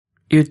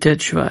Yutet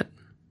Shevat,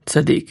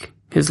 Tzaddik,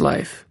 his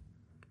life.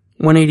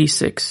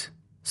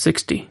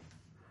 186-60.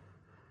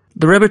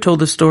 The Rebbe told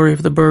the story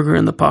of the burgher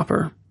and the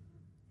pauper,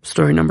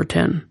 story number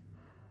 10,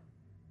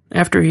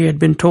 after he had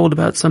been told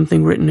about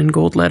something written in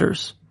gold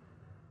letters.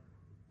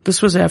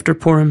 This was after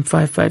Purim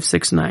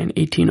 5569,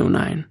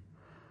 1809.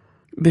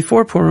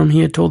 Before Purim,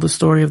 he had told the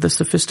story of the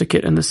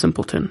sophisticate and the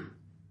simpleton.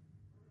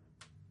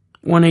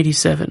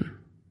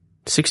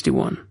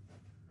 187-61.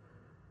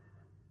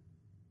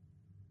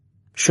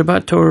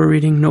 Shabbat Torah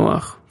reading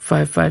Noach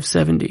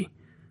 5570,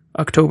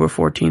 October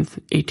 14th,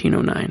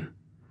 1809.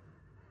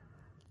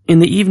 In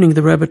the evening,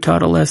 the Rebbe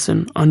taught a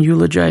lesson on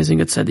eulogizing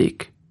a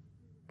tzaddik.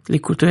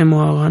 Likutei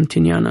Moharan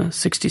Tinyana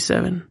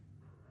 67.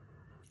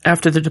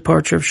 After the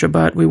departure of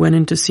Shabbat, we went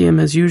in to see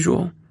him as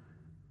usual,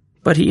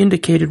 but he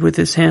indicated with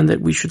his hand that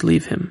we should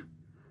leave him.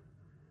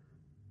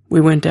 We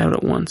went out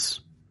at once.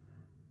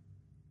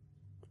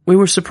 We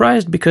were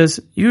surprised because,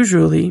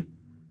 usually,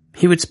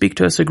 he would speak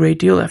to us a great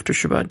deal after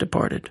Shabbat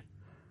departed.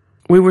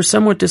 We were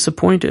somewhat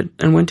disappointed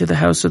and went to the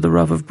house of the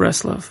Rav of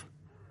Breslov.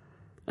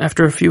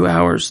 After a few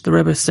hours, the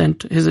Rebbe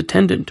sent his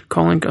attendant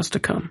calling us to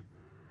come.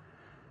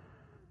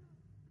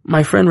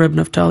 My friend Reb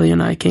Naftali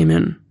and I came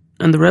in,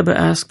 and the Rebbe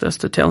asked us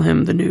to tell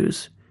him the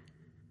news.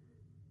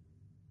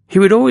 He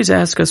would always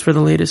ask us for the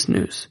latest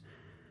news.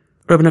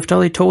 Reb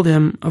Naftali told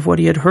him of what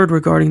he had heard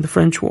regarding the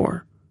French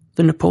War,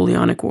 the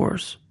Napoleonic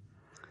Wars.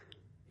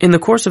 In the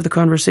course of the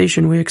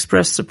conversation, we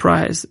expressed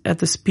surprise at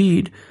the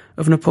speed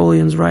of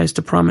Napoleon's rise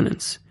to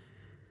prominence.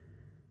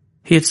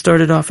 He had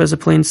started off as a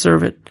plain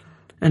servant,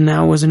 and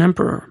now was an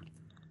emperor.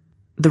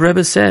 The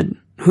Rebbe said,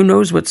 "Who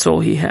knows what soul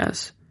he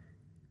has?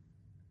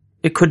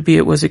 It could be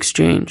it was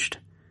exchanged,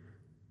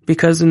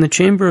 because in the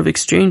chamber of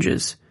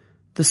exchanges,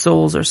 the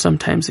souls are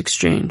sometimes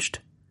exchanged."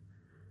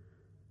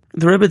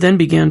 The Rebbe then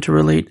began to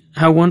relate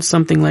how once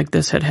something like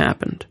this had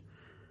happened.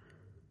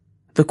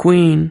 The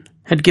queen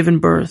had given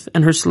birth,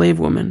 and her slave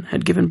woman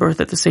had given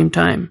birth at the same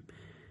time.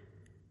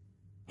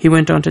 He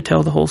went on to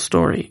tell the whole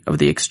story of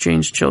the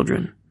exchanged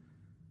children.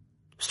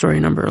 Story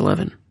number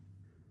 11.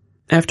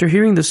 After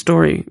hearing the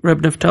story,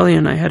 Reb Naftali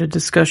and I had a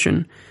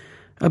discussion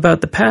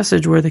about the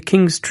passage where the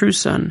king's true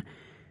son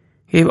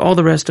gave all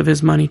the rest of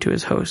his money to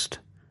his host.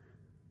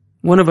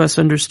 One of us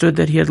understood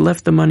that he had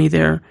left the money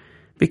there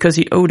because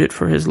he owed it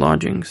for his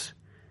lodgings.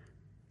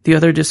 The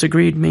other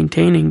disagreed,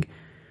 maintaining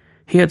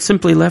he had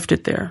simply left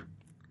it there.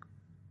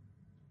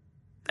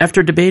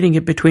 After debating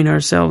it between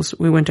ourselves,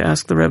 we went to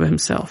ask the Rebbe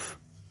himself.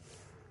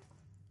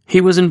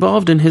 He was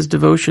involved in his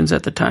devotions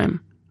at the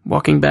time,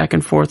 walking back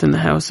and forth in the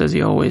house as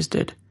he always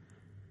did.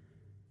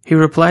 He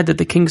replied that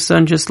the king's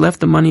son just left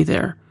the money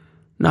there,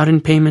 not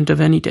in payment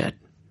of any debt.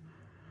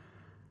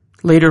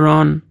 Later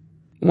on,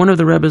 one of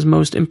the Rebbe's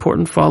most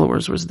important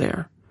followers was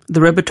there.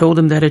 The Rebbe told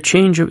him that a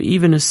change of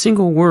even a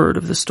single word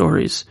of the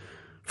stories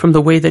from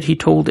the way that he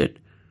told it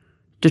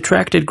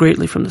detracted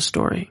greatly from the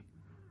story.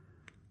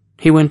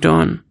 He went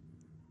on,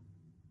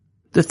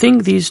 "The thing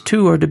these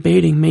two are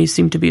debating may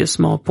seem to be a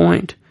small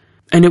point,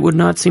 and it would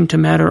not seem to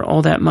matter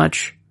all that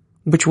much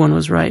which one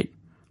was right.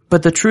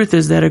 But the truth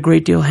is that a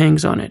great deal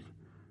hangs on it.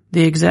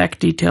 The exact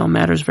detail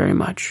matters very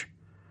much."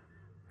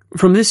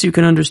 From this you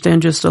can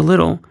understand just a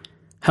little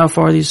how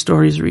far these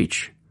stories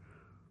reach,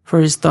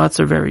 for his thoughts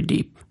are very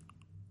deep.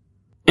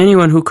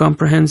 Anyone who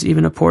comprehends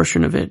even a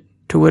portion of it,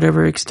 to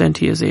whatever extent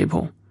he is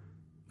able,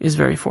 is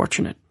very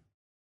fortunate.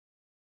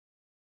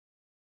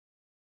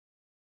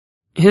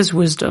 His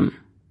wisdom,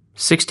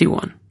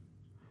 61.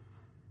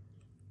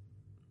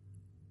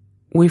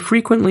 We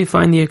frequently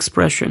find the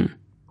expression,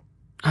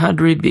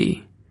 Hadri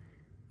bi,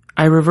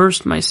 I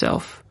reversed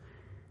myself,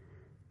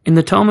 in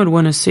the Talmud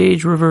when a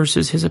sage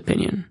reverses his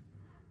opinion.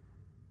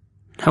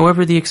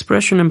 However, the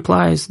expression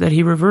implies that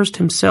he reversed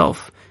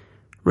himself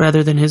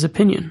rather than his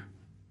opinion.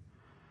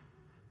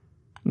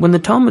 When the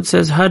Talmud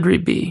says Hadri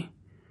bi,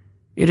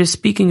 it is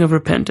speaking of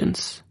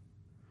repentance.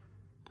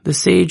 The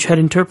sage had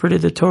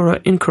interpreted the Torah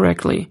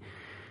incorrectly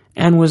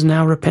and was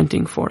now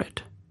repenting for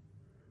it.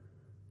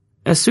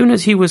 As soon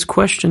as he was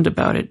questioned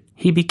about it,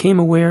 he became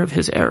aware of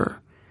his error.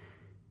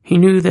 He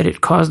knew that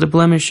it caused a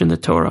blemish in the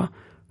Torah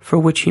for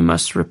which he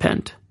must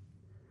repent.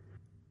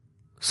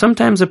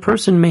 Sometimes a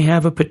person may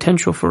have a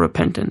potential for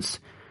repentance,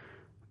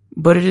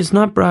 but it is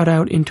not brought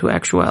out into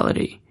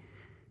actuality.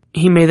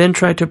 He may then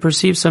try to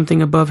perceive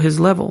something above his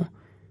level,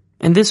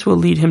 and this will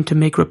lead him to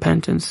make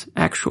repentance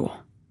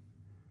actual.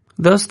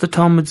 Thus the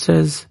Talmud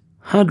says,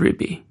 Hadri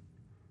bi,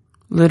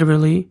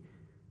 literally,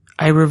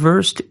 I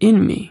reversed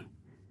in me.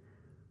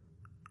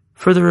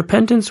 For the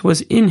repentance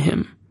was in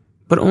him,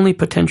 but only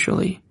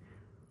potentially.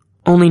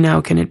 Only now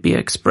can it be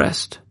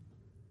expressed.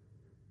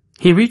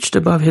 He reached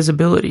above his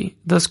ability,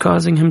 thus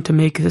causing him to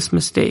make this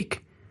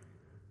mistake.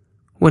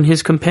 When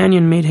his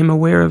companion made him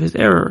aware of his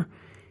error,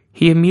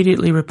 he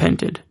immediately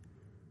repented.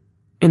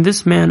 In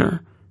this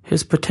manner,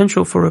 his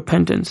potential for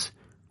repentance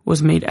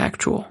was made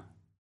actual.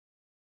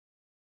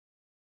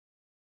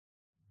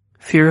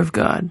 Fear of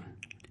God.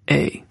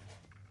 A.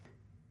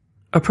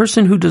 A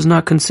person who does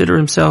not consider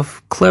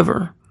himself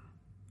clever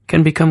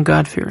can become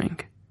God-fearing.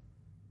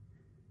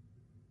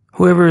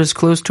 Whoever is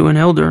close to an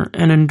elder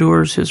and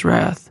endures his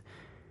wrath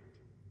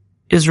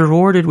is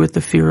rewarded with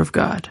the fear of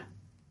God.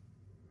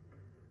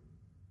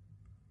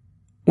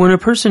 When a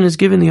person is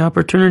given the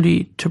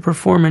opportunity to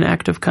perform an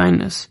act of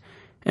kindness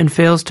and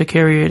fails to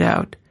carry it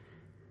out,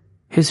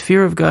 his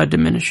fear of God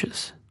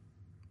diminishes.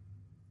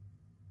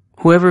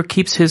 Whoever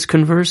keeps his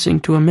conversing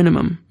to a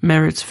minimum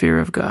merits fear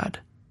of God.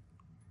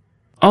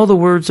 All the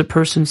words a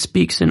person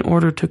speaks in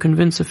order to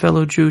convince a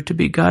fellow Jew to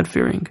be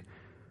God-fearing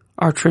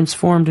are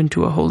transformed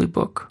into a holy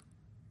book.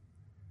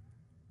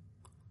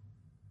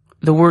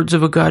 The words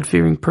of a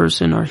God-fearing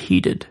person are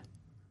heeded.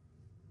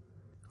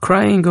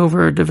 Crying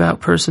over a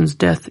devout person's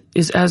death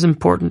is as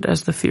important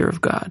as the fear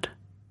of God.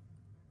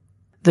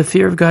 The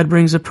fear of God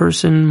brings a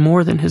person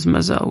more than his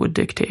mazal would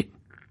dictate.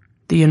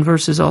 The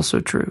inverse is also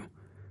true,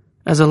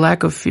 as a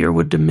lack of fear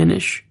would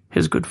diminish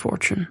his good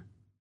fortune.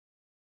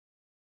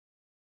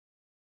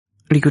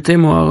 Likutei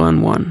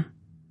Moharan 1,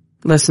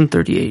 Lesson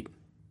 38,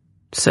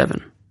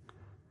 7.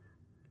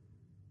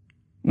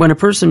 When a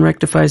person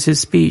rectifies his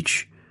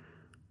speech,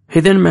 he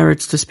then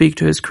merits to speak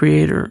to his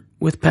Creator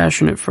with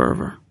passionate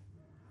fervor.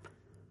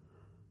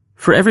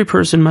 For every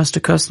person must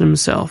accustom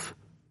himself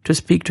to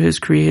speak to his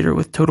Creator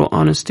with total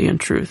honesty and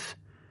truth.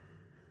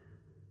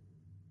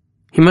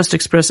 He must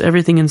express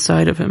everything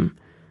inside of him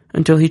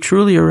until he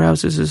truly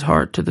arouses his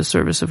heart to the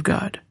service of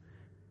God,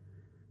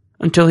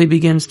 until he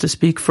begins to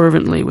speak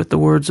fervently with the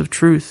words of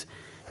truth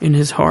in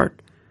his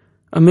heart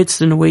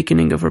amidst an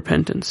awakening of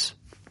repentance,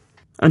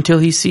 until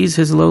he sees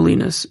his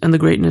lowliness and the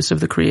greatness of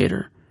the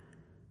Creator,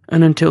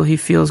 and until he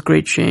feels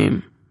great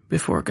shame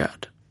before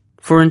God.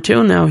 For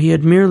until now he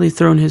had merely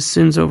thrown his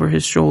sins over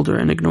his shoulder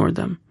and ignored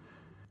them.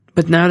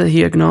 But now that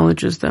he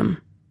acknowledges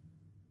them,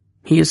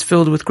 he is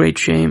filled with great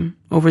shame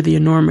over the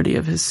enormity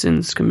of his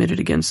sins committed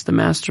against the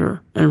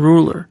Master and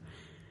Ruler,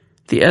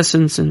 the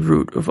essence and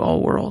root of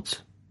all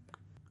worlds.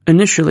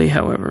 Initially,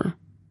 however,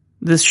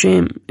 this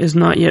shame is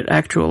not yet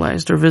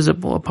actualized or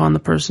visible upon the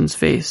person's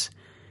face,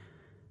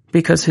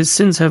 because his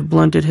sins have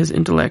blunted his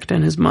intellect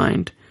and his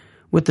mind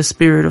with the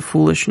spirit of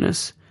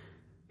foolishness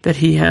that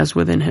he has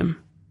within him.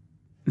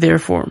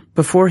 Therefore,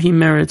 before he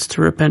merits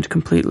to repent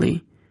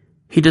completely,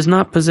 he does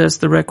not possess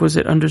the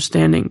requisite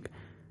understanding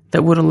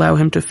that would allow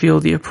him to feel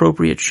the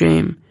appropriate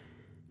shame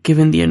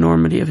given the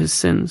enormity of his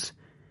sins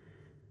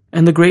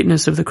and the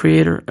greatness of the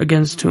Creator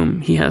against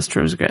whom he has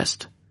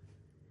transgressed.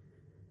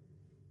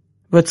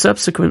 But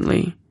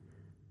subsequently,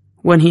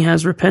 when he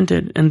has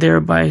repented and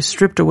thereby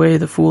stripped away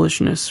the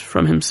foolishness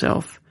from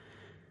himself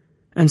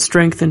and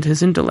strengthened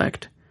his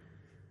intellect,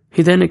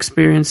 he then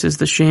experiences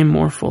the shame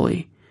more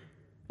fully,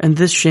 and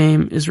this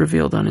shame is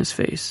revealed on his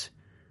face.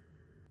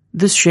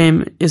 This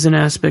shame is an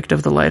aspect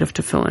of the light of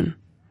tefillin,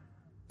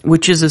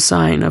 which is a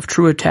sign of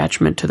true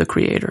attachment to the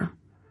Creator.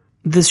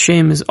 This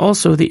shame is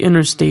also the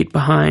inner state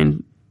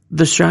behind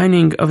the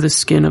shining of the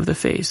skin of the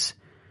face,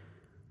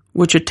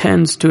 which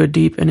attends to a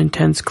deep and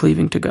intense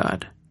cleaving to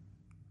God.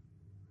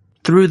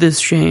 Through this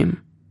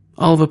shame,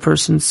 all of a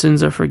person's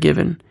sins are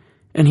forgiven,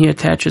 and he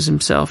attaches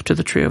himself to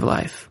the tree of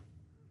life.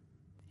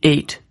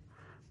 8.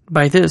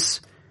 By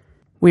this,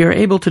 we are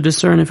able to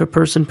discern if a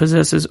person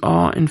possesses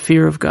awe and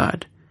fear of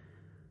God,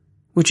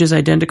 which is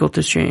identical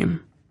to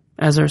shame,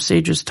 as our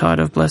sages taught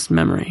of blessed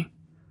memory.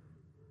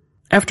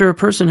 After a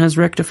person has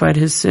rectified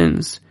his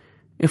sins,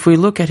 if we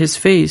look at his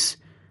face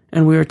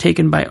and we are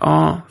taken by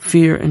awe,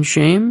 fear, and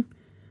shame,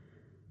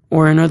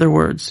 or in other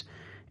words,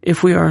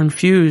 if we are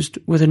infused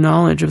with a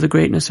knowledge of the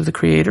greatness of the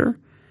Creator,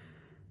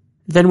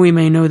 then we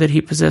may know that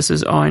he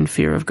possesses awe and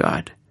fear of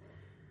God.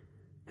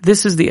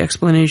 This is the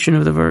explanation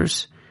of the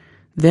verse,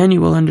 "Then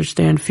you will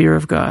understand fear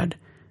of God,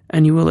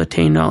 and you will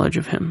attain knowledge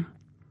of him."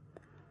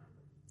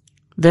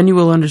 Then you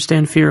will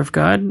understand fear of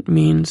God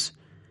means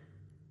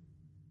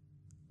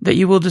that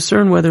you will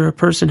discern whether a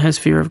person has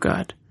fear of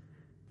God,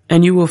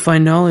 and you will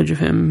find knowledge of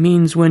him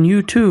means when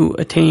you too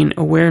attain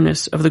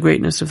awareness of the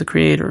greatness of the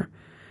Creator,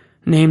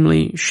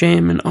 namely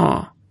shame and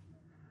awe.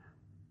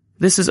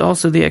 This is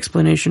also the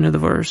explanation of the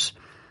verse,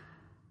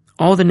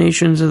 "All the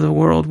nations of the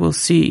world will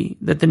see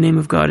that the name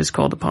of God is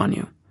called upon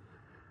you."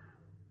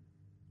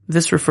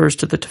 This refers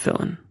to the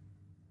tefillin.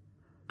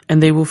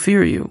 "And they will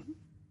fear you."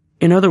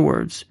 In other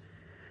words,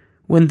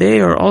 when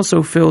they are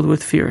also filled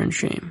with fear and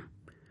shame.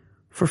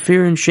 For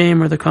fear and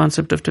shame are the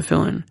concept of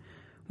tefillin,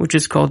 which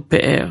is called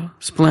pe'er,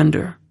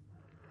 splendor.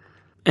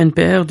 And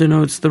pe'er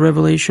denotes the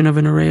revelation of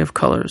an array of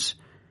colors,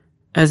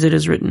 as it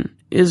is written,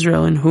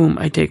 "Israel in whom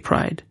I take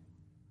pride."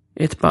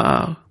 Et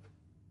ba'ar.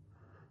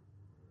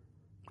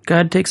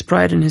 God takes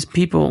pride in his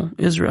people,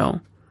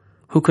 Israel,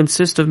 who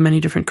consist of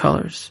many different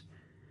colors,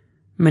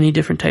 many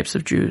different types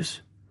of Jews.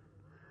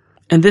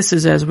 And this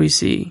is as we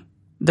see,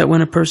 that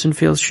when a person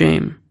feels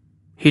shame,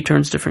 he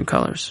turns different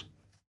colors.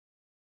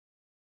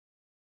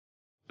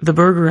 The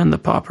burgher and the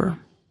pauper.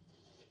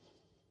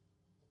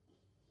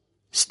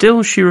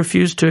 Still she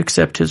refused to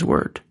accept his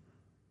word.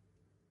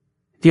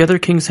 The other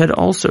kings had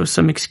also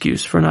some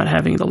excuse for not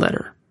having the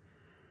letter.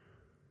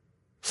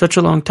 Such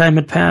a long time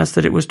had passed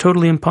that it was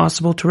totally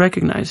impossible to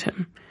recognize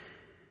him.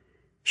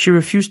 She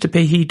refused to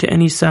pay heed to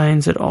any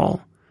signs at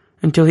all,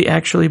 until he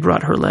actually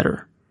brought her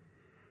letter.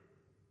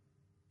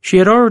 She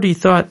had already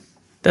thought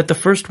that the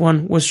first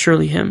one was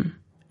surely him,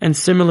 and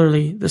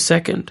similarly the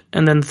second,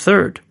 and then the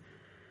third.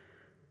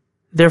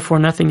 Therefore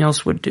nothing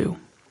else would do.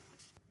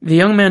 The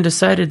young man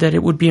decided that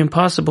it would be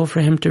impossible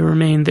for him to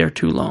remain there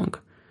too long,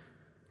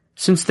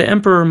 since the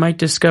emperor might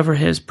discover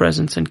his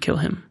presence and kill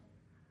him.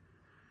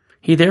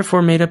 He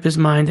therefore made up his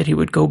mind that he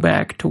would go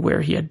back to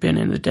where he had been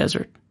in the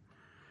desert,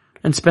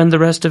 and spend the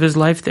rest of his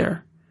life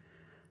there.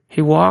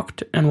 He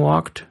walked and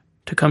walked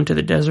to come to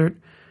the desert,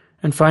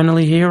 and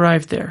finally he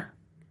arrived there.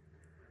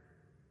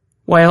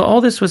 While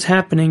all this was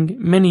happening,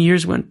 many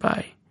years went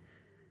by.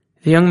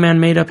 The young man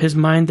made up his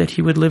mind that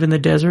he would live in the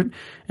desert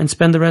and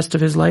spend the rest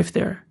of his life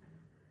there.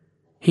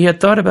 He had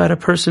thought about a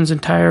person's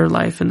entire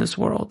life in this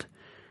world,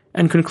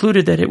 and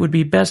concluded that it would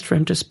be best for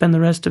him to spend the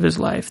rest of his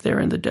life there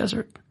in the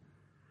desert.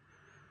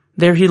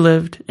 There he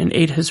lived and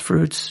ate his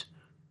fruits,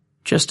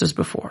 just as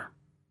before.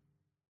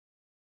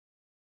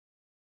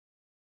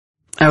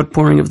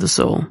 Outpouring of the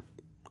Soul,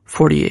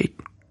 48.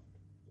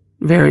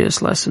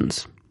 Various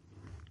lessons.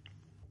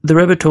 The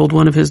Rebbe told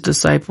one of his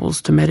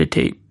disciples to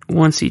meditate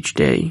once each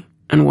day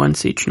and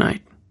once each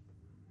night.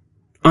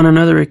 On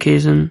another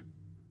occasion,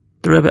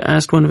 the Rebbe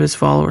asked one of his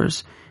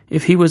followers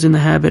if he was in the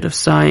habit of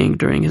sighing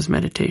during his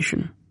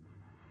meditation.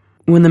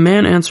 When the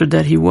man answered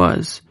that he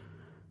was,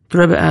 the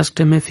Rebbe asked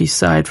him if he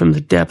sighed from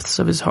the depths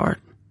of his heart.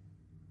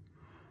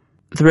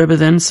 The Rebbe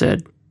then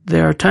said,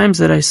 "There are times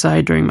that I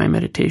sigh during my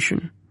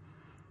meditation.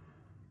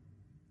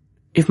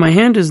 If my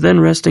hand is then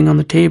resting on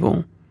the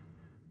table,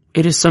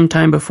 it is some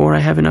time before I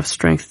have enough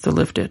strength to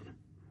lift it."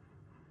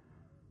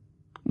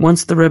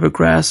 Once the Rebbe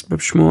grasped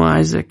Shmuel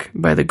Isaac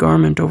by the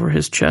garment over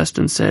his chest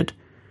and said,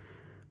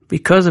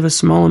 "Because of a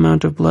small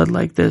amount of blood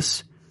like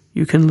this,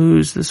 you can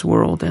lose this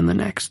world and the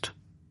next."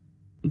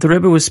 The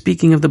Rebbe was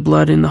speaking of the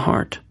blood in the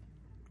heart,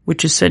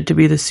 which is said to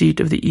be the seat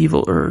of the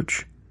evil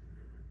urge.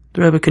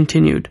 The Rebbe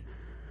continued,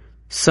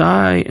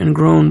 "Sigh and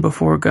groan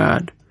before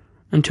God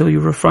until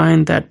you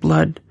refine that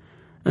blood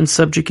and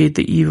subjugate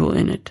the evil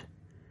in it.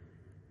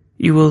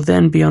 You will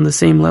then be on the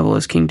same level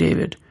as King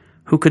David,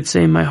 who could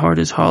say, 'My heart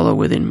is hollow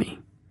within me.'"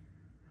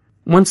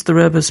 Once the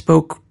Rebbe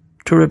spoke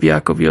to Rabbi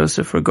Yaakov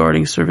Yosef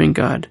regarding serving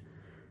God,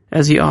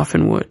 as he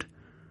often would.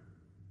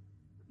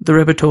 The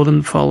Rebbe told him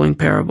the following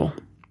parable.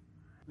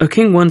 A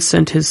king once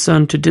sent his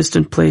son to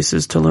distant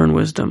places to learn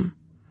wisdom.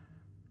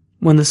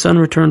 When the son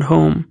returned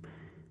home,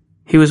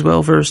 he was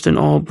well versed in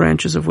all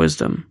branches of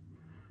wisdom.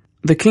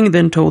 The king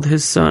then told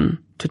his son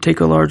to take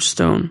a large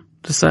stone,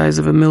 the size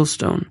of a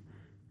millstone,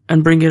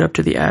 and bring it up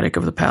to the attic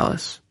of the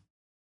palace.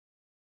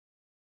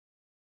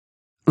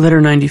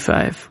 Letter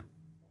 95.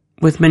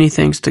 With many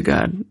thanks to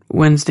God,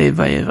 Wednesday,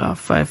 Vayera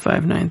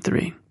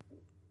 5593.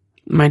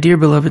 My dear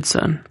beloved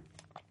son,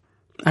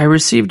 I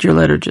received your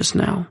letter just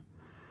now.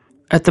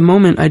 At the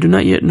moment, I do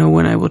not yet know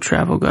when I will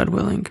travel, God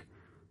willing,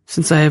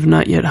 since I have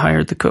not yet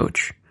hired the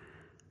coach.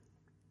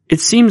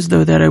 It seems,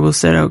 though, that I will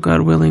set out,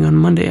 God willing, on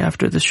Monday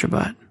after this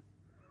Shabbat.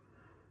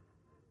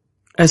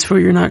 As for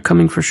your not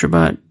coming for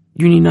Shabbat,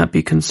 you need not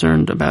be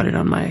concerned about it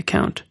on my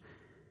account.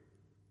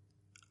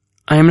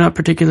 I am not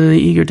particularly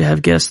eager to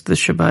have guests this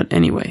Shabbat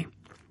anyway,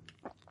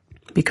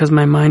 because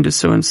my mind is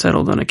so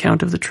unsettled on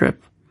account of the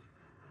trip.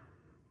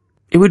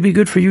 It would be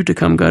good for you to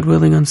come, God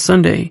willing, on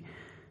Sunday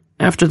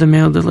after the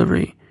mail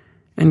delivery,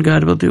 and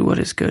God will do what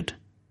is good.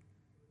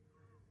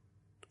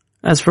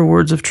 As for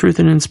words of truth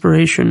and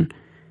inspiration,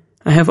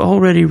 I have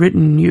already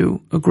written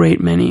you a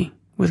great many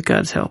with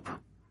God's help.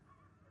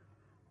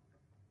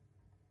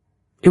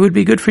 It would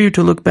be good for you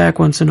to look back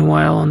once in a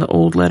while on the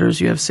old letters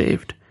you have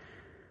saved.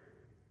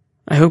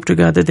 I hope to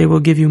God that they will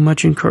give you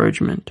much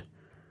encouragement.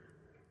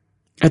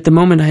 At the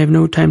moment I have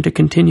no time to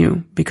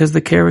continue because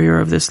the carrier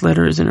of this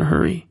letter is in a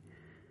hurry.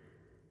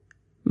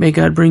 May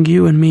God bring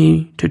you and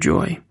me to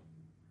joy.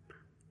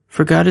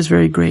 For God is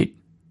very great.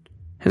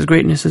 His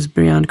greatness is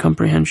beyond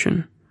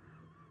comprehension.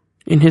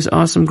 In his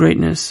awesome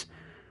greatness,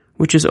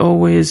 which is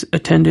always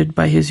attended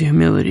by his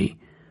humility,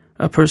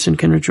 a person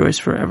can rejoice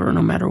forever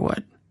no matter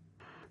what.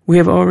 We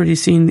have already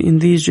seen in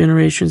these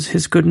generations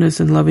his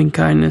goodness and loving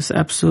kindness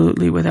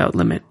absolutely without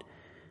limit,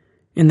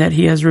 in that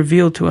he has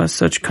revealed to us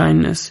such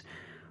kindness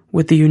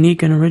with the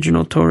unique and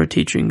original Torah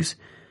teachings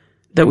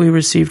that we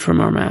received from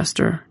our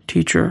master,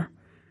 teacher,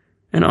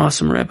 and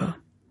awesome Rebbe.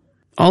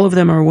 All of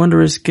them are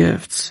wondrous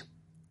gifts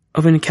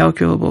of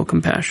incalculable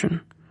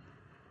compassion,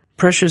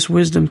 precious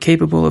wisdom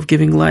capable of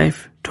giving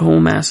life to whole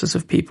masses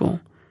of people,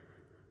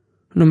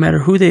 no matter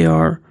who they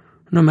are,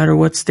 no matter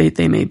what state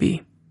they may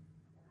be.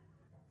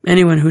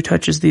 Anyone who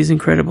touches these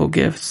incredible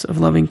gifts of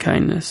loving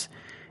kindness,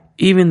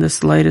 even the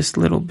slightest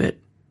little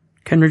bit,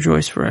 can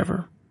rejoice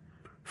forever,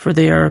 for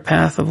they are a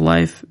path of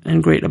life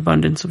and great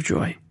abundance of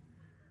joy.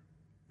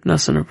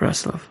 Nassan of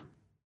Breslov.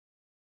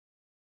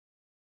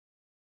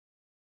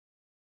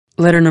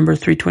 Letter number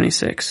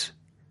 326.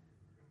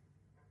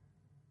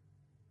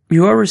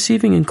 You are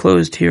receiving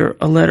enclosed here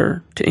a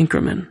letter to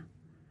Inkerman,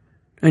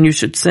 and you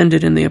should send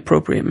it in the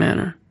appropriate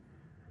manner.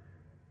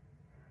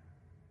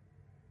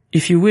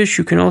 If you wish,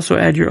 you can also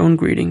add your own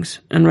greetings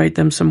and write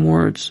them some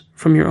words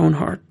from your own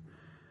heart,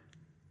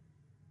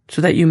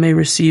 so that you may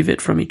receive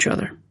it from each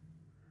other.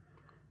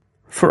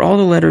 For all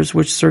the letters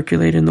which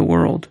circulate in the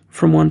world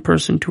from one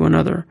person to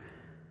another,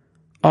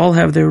 all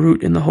have their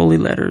root in the holy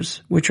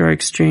letters which are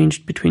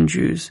exchanged between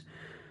Jews,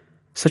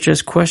 such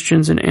as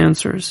questions and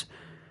answers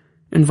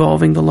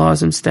involving the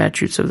laws and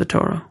statutes of the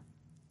Torah.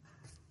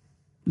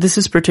 This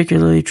is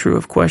particularly true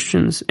of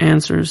questions,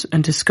 answers,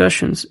 and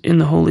discussions in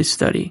the holy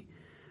study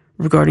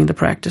regarding the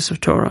practice of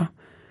Torah,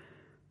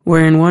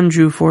 wherein one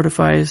Jew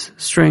fortifies,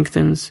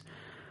 strengthens,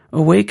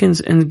 awakens,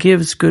 and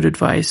gives good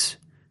advice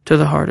to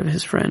the heart of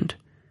his friend,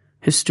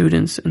 his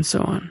students, and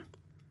so on.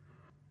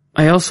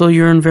 I also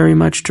yearn very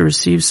much to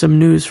receive some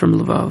news from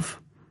Lvov.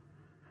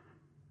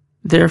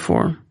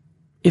 Therefore,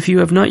 if you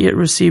have not yet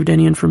received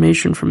any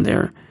information from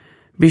there,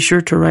 be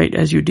sure to write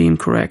as you deem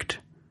correct,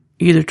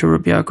 either to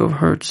Rabbi Yaakov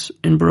Hertz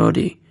in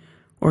Brody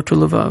or to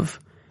Lvov,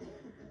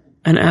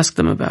 and ask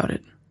them about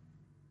it.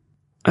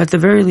 At the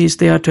very least,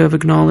 they ought to have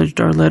acknowledged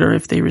our letter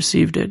if they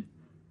received it,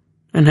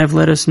 and have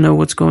let us know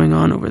what's going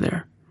on over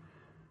there.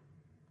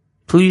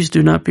 Please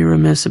do not be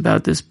remiss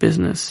about this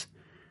business.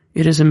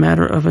 It is a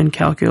matter of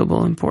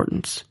incalculable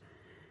importance.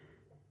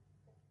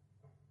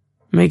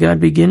 May God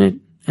begin it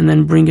and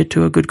then bring it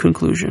to a good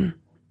conclusion.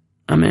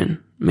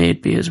 Amen. May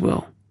it be His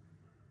will.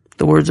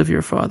 The words of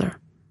your father,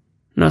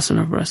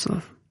 Nassan of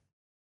Breslov.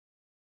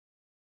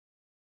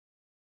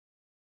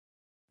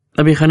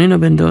 Rabbi Chanina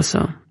ben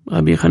Dosa,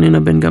 Rabbi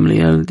Chanina ben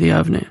Gamliel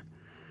Diavne,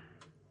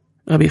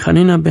 Rabbi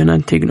Chanina ben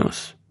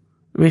Antignos,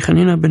 Rabbi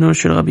Chanina beno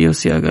shel Rabbi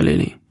Yossi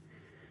HaGalili,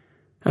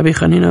 Rabbi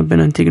Chanina ben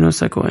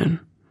Antignos HaKohen,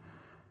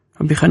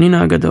 Rabbi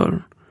Chanina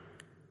HaGadol,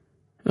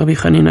 Rabbi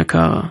Chanina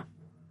Kara,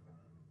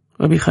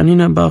 Rabbi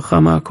Chanina bar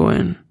Chama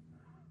HaKohen,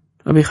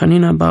 Rabbi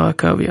Chanina bar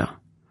Akavia,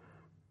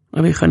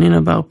 Rabbi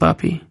Chanina bar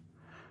Papi,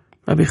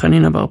 Rabbi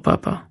Chanina bar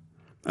Papa,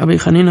 Rabbi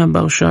Chanina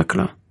bar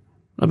Shakla,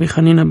 Rabbi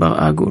Chanina bar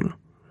Agul,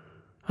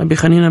 Rabbi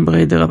Chanina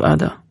bar de Rav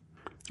Ada,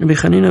 Rabbi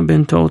Chanina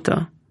ben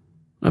Torta,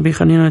 Rabbi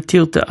Chanina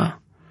Tirta'a,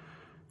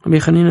 Rabbi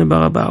Chanina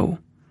bar Abau,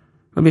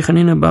 Rabbi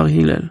Chanina bar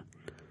Hillel,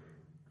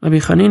 Rabbi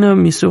Chanina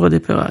Misura de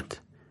Perat,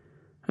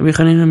 Rabbi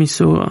Chanina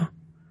Misura,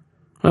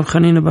 Rabbi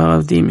Chanina bar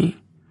Avdimi,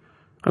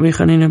 Rabbi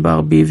Chanina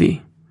bar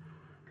Bivi,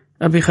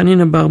 Rabbi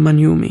Chanina bar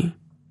Manyumi,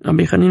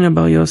 Rabbi Chanina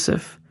bar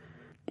Yosef,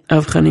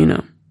 Rav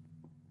Chanina,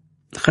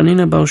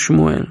 Chanina bar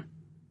Shmuel,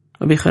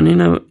 Rabbi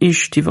Chanina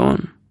Ish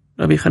Tivon,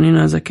 Rabbi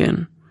Chanina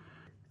Zaken,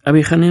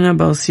 Rabbi Chanina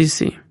bar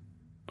Sisi,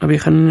 Rabbi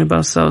Chanina bar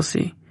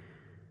Sarsi,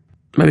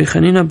 Rabbi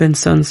Chanina ben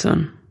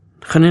Sansan,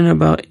 Chanina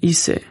bar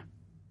Ise,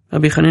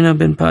 Rabbi Chanina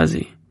ben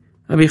Pazi,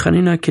 Rabbi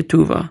Chanina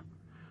Ketuva,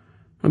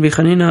 Rabbi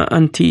Chanina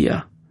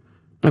Antiya,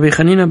 Rabbi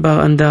Chanina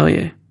bar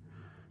Andarye,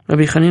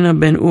 Rabbi Chanina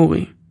ben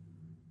Uri,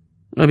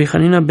 Rabbi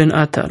Chanina ben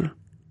Atal,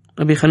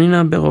 Rabbi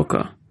Chanina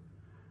Beroka,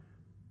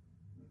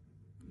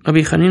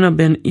 Rabbi Chanina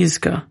ben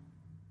Izka,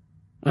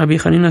 Rabbi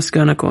Chanina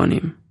Sgan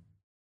HaKohanim.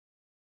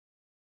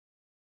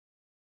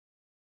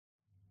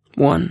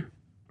 1.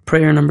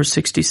 Prayer number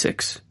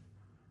 66.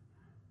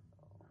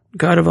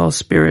 God of all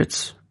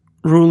spirits,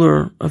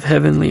 ruler of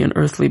heavenly and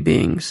earthly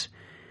beings,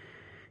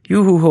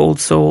 you who hold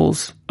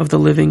souls of the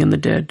living and the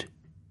dead,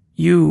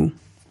 you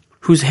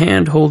whose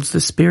hand holds the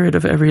spirit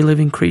of every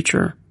living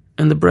creature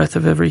and the breath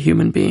of every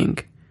human being,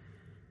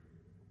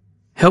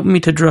 help me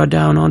to draw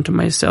down onto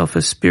myself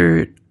a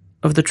spirit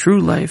of the true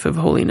life of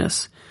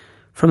holiness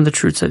from the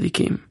true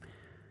tzaddikim,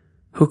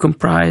 who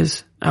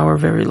comprise our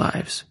very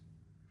lives.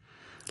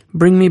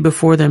 Bring me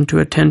before them to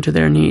attend to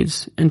their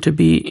needs and to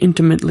be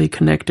intimately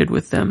connected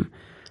with them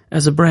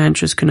as a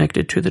branch is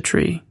connected to the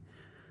tree,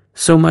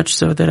 so much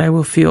so that I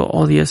will feel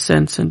all the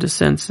ascents and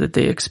descents that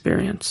they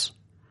experience.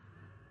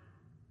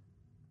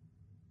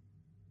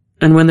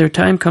 And when their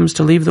time comes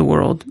to leave the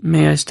world,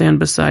 may I stand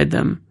beside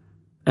them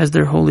as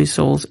their holy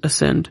souls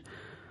ascend,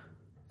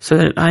 so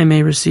that I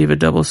may receive a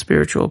double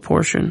spiritual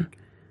portion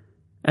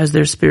as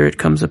their spirit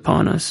comes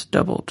upon us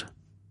doubled.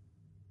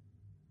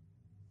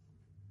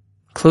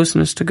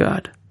 Closeness to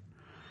God.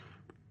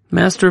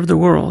 Master of the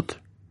world,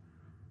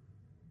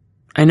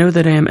 I know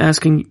that I am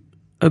asking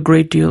a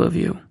great deal of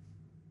you,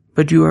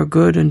 but you are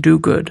good and do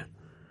good,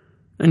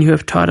 and you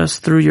have taught us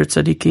through your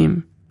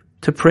tzaddikim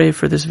to pray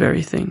for this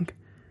very thing.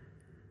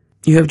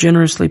 You have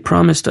generously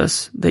promised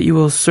us that you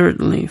will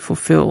certainly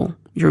fulfill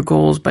your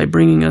goals by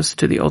bringing us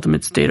to the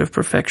ultimate state of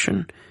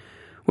perfection,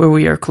 where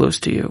we are close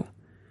to you,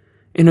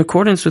 in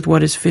accordance with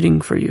what is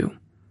fitting for you,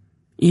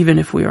 even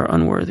if we are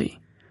unworthy.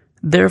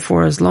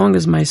 Therefore, as long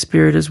as my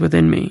spirit is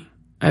within me,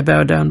 I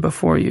bow down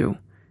before you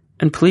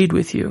and plead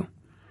with you,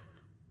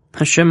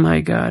 Hashem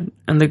my God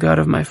and the God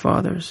of my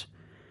fathers,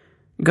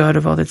 God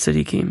of all the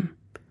tzaddikim,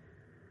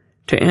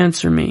 to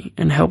answer me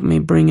and help me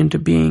bring into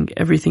being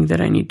everything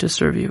that I need to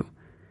serve you,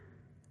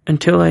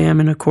 until I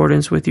am in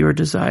accordance with your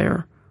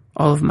desire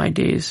all of my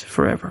days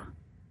forever.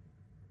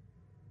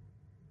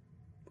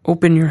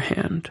 Open your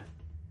hand.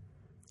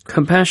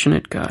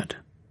 Compassionate God,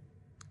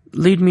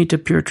 lead me to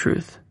pure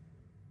truth.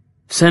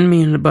 Send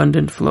me an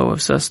abundant flow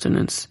of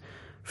sustenance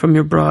from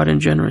your broad and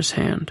generous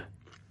hand.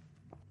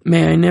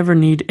 May I never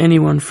need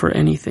anyone for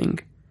anything,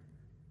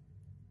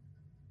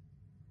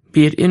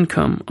 be it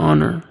income,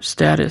 honor,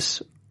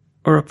 status,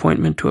 or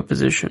appointment to a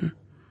position.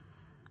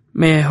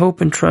 May I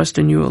hope and trust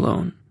in you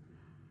alone.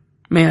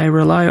 May I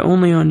rely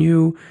only on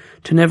you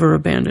to never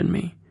abandon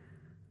me,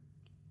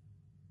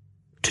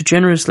 to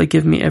generously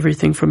give me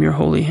everything from your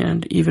holy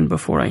hand even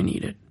before I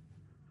need it.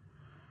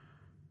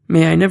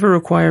 May I never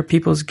require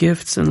people's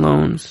gifts and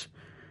loans.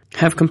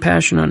 Have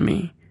compassion on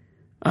me,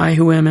 I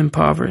who am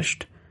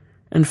impoverished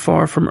and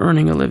far from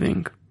earning a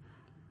living.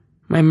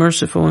 My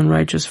merciful and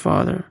righteous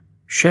Father,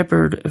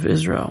 Shepherd of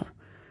Israel,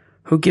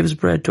 who gives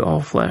bread to all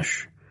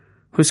flesh,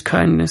 whose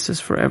kindness is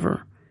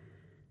forever,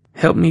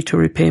 help me to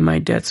repay my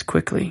debts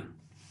quickly.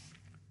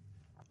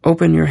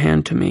 Open your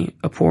hand to me,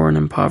 a poor and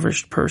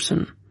impoverished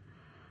person.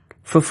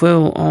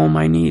 Fulfill all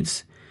my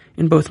needs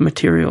in both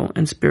material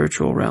and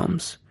spiritual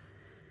realms.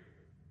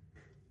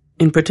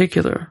 In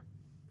particular,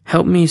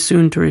 help me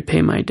soon to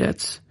repay my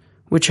debts,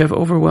 which have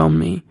overwhelmed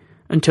me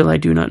until I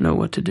do not know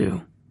what to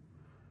do,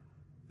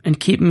 and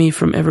keep me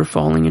from ever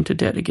falling into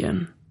debt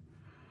again.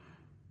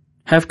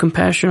 Have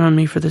compassion on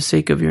me for the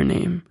sake of your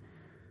name.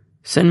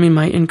 Send me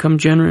my income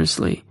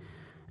generously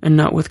and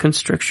not with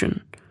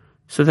constriction,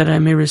 so that I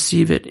may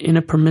receive it in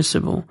a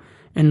permissible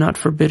and not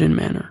forbidden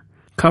manner,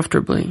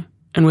 comfortably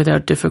and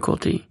without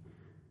difficulty,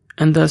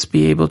 and thus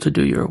be able to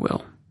do your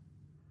will.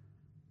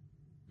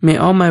 May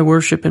all my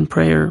worship and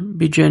prayer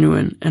be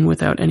genuine and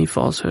without any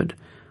falsehood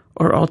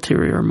or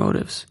ulterior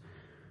motives,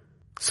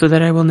 so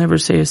that I will never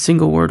say a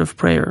single word of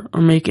prayer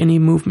or make any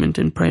movement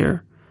in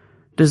prayer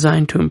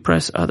designed to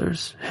impress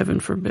others, heaven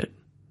forbid.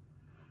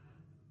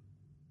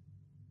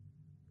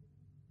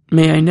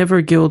 May I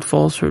never gild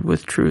falsehood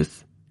with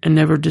truth and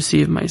never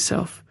deceive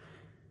myself.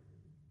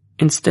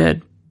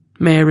 Instead,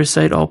 may I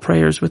recite all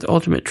prayers with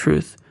ultimate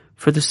truth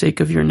for the sake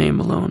of your name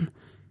alone,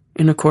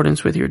 in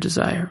accordance with your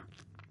desire.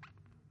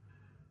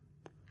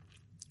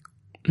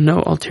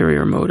 No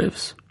ulterior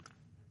motives.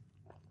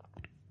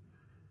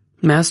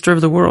 Master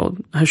of the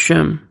world,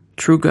 Hashem,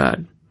 true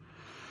God,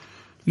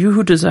 you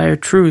who desire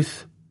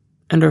truth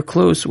and are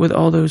close with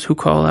all those who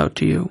call out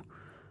to you,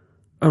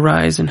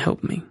 arise and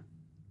help me.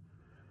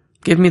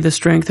 Give me the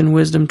strength and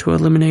wisdom to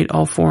eliminate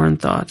all foreign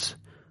thoughts,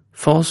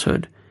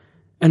 falsehood,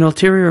 and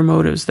ulterior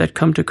motives that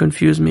come to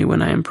confuse me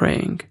when I am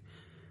praying.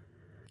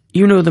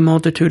 You know the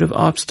multitude of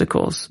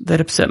obstacles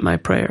that upset my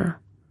prayer.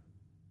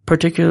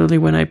 Particularly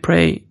when I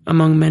pray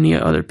among many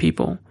other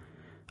people,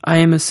 I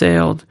am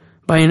assailed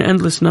by an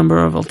endless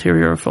number of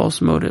ulterior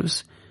false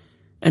motives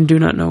and do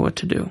not know what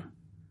to do.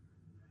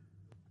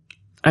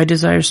 I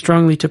desire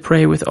strongly to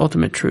pray with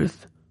ultimate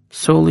truth,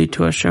 solely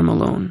to Hashem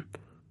alone.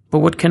 But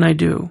what can I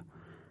do?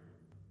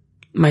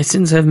 My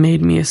sins have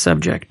made me a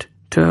subject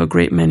to a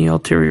great many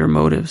ulterior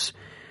motives,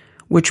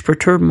 which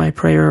perturb my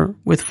prayer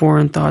with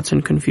foreign thoughts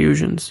and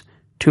confusions,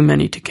 too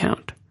many to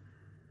count.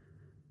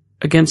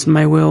 Against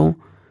my will,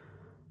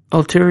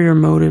 ulterior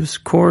motives,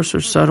 coarse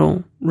or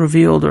subtle,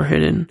 revealed or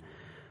hidden,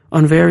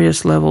 on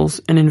various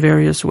levels and in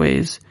various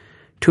ways,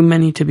 too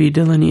many to be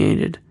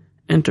delineated,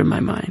 enter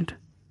my mind.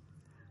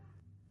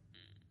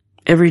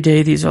 Every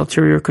day these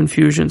ulterior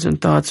confusions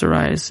and thoughts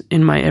arise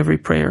in my every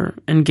prayer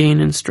and gain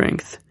in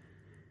strength.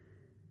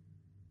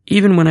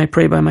 Even when I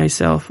pray by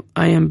myself,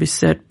 I am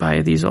beset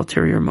by these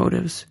ulterior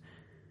motives.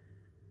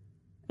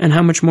 And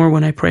how much more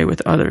when I pray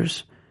with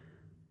others,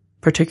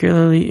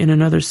 particularly in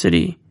another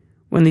city,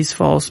 when these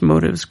false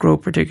motives grow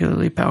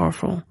particularly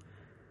powerful,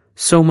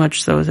 so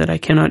much so that I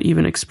cannot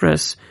even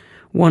express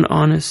one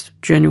honest,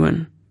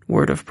 genuine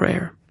word of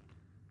prayer.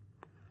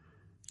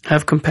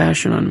 Have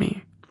compassion on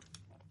me.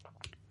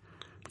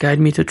 Guide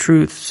me to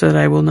truth so that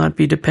I will not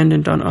be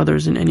dependent on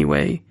others in any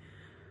way,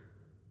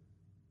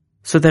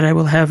 so that I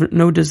will have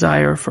no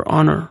desire for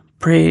honor,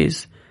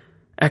 praise,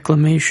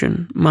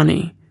 acclamation,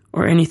 money,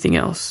 or anything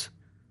else.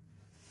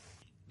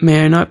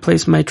 May I not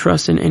place my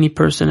trust in any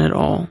person at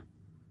all,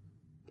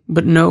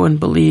 but know and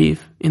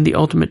believe in the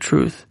ultimate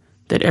truth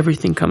that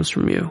everything comes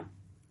from you.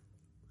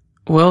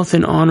 Wealth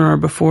and honor are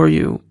before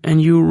you,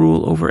 and you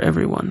rule over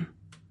everyone.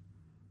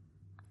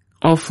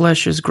 All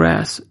flesh is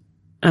grass,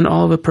 and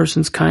all of a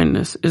person's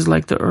kindness is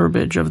like the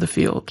herbage of the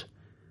field.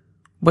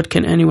 What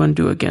can anyone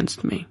do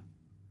against me?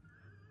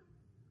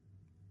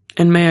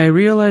 And may I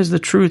realize the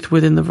truth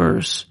within the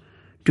verse,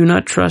 do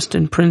not trust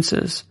in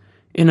princes,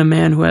 in a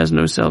man who has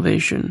no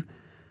salvation.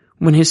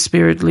 When his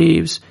spirit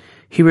leaves,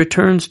 he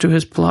returns to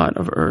his plot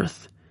of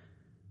earth.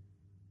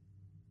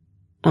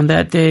 On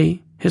that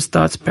day, his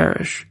thoughts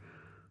perish.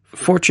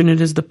 Fortunate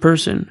is the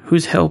person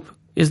whose help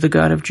is the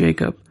God of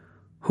Jacob,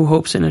 who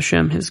hopes in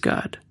Hashem his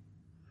God.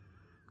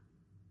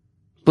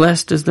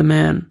 Blessed is the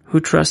man who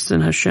trusts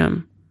in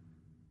Hashem.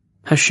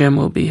 Hashem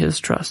will be his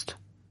trust.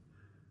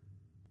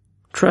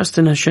 Trust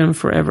in Hashem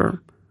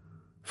forever,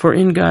 for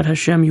in God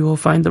Hashem you will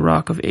find the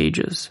rock of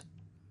ages.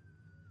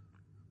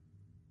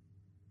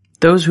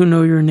 Those who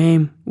know your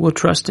name will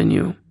trust in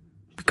you,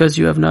 because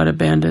you have not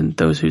abandoned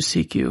those who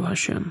seek you,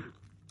 Hashem.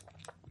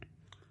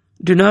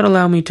 Do not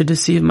allow me to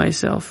deceive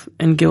myself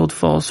and gild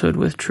falsehood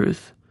with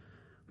truth.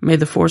 May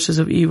the forces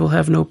of evil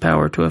have no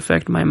power to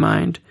affect my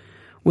mind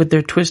with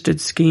their twisted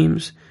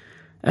schemes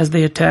as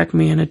they attack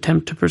me and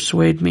attempt to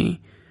persuade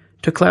me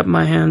to clap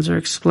my hands or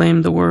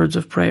exclaim the words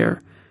of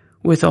prayer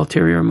with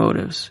ulterior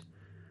motives,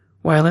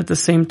 while at the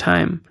same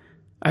time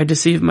I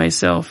deceive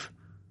myself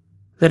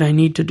that I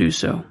need to do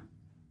so.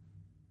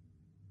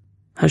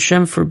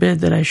 Hashem forbid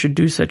that I should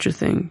do such a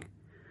thing.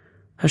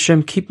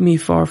 Hashem keep me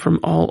far from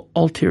all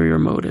ulterior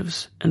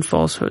motives and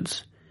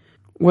falsehoods,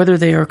 whether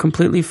they are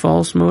completely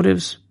false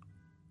motives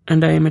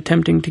and I am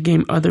attempting to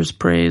gain others'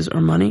 praise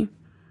or money,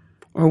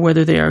 or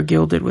whether they are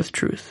gilded with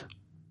truth.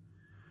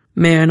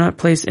 May I not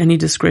place any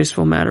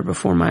disgraceful matter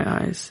before my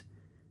eyes.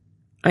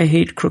 I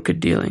hate crooked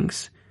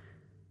dealings.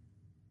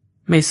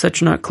 May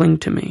such not cling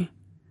to me.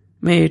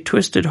 May a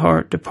twisted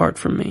heart depart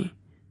from me.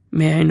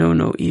 May I know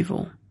no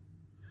evil.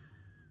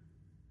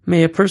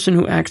 May a person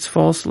who acts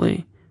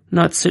falsely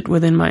not sit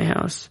within my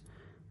house.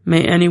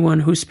 May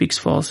anyone who speaks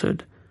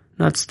falsehood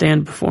not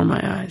stand before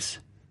my eyes.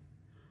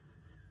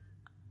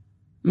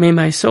 May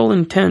my sole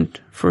intent,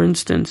 for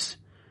instance,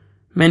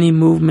 many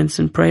movements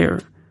in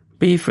prayer,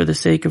 be for the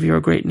sake of your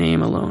great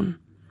name alone.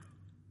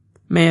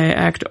 May I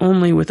act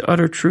only with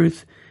utter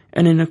truth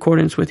and in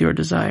accordance with your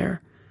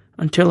desire,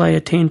 until I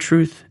attain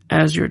truth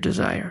as your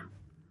desire.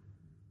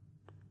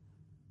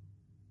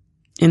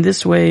 In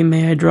this way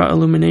may I draw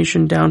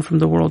illumination down from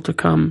the world to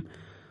come,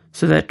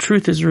 so that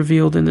truth is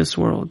revealed in this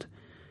world,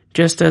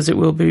 just as it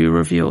will be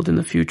revealed in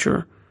the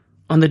future,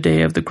 on the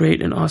day of the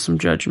great and awesome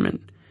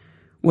judgment,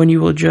 when you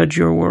will judge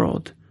your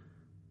world,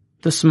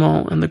 the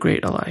small and the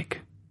great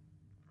alike.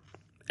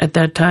 At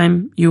that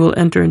time you will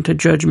enter into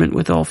judgment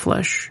with all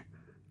flesh.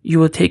 You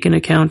will take an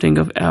accounting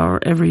of our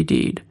every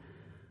deed,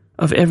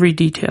 of every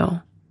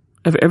detail,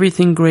 of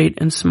everything great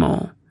and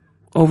small,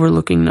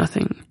 overlooking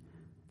nothing.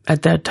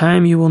 At that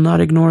time you will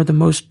not ignore the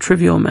most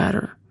trivial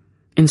matter.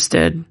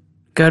 Instead,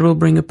 God will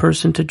bring a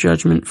person to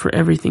judgment for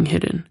everything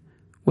hidden,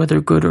 whether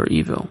good or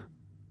evil.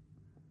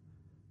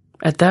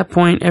 At that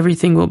point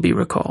everything will be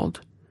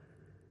recalled.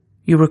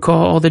 You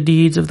recall all the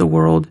deeds of the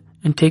world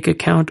and take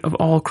account of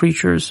all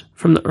creatures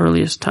from the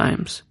earliest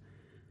times.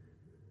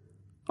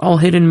 All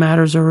hidden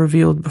matters are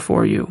revealed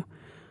before you,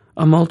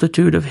 a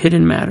multitude of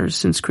hidden matters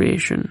since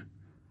creation.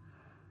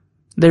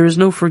 There is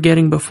no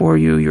forgetting before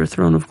you your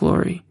throne of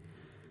glory,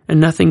 and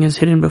nothing is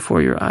hidden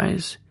before your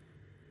eyes.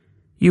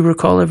 You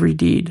recall every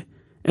deed,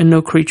 and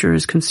no creature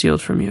is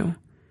concealed from you.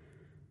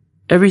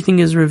 Everything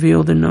is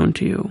revealed and known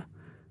to you,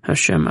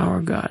 Hashem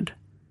our God.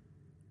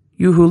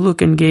 You who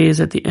look and gaze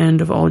at the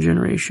end of all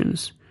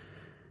generations,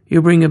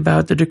 you bring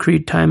about the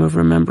decreed time of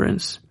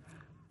remembrance,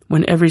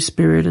 when every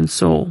spirit and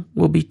soul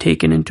will be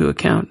taken into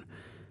account,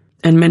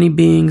 and many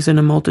beings and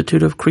a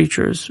multitude of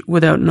creatures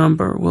without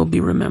number will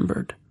be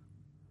remembered.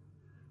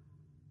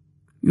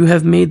 You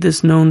have made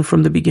this known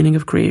from the beginning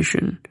of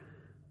creation.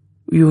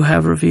 You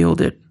have revealed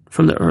it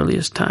from the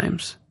earliest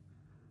times.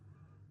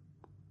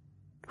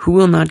 Who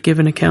will not give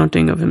an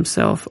accounting of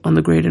himself on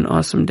the great and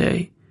awesome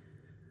day?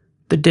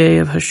 The day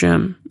of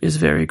Hashem is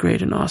very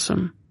great and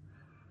awesome.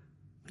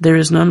 There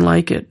is none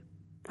like it.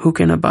 Who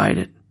can abide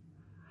it?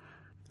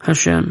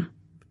 Hashem,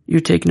 you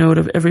take note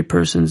of every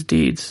person's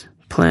deeds,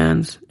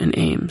 plans, and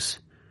aims.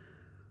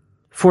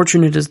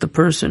 Fortunate is the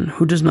person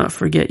who does not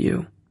forget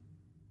you,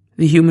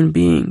 the human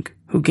being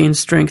who gains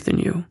strength in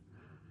you.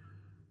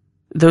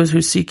 Those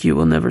who seek you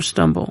will never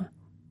stumble,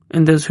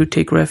 and those who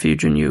take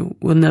refuge in you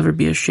will never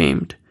be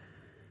ashamed.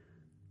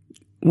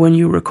 When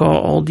you recall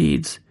all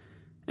deeds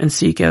and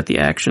seek out the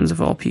actions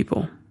of all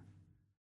people.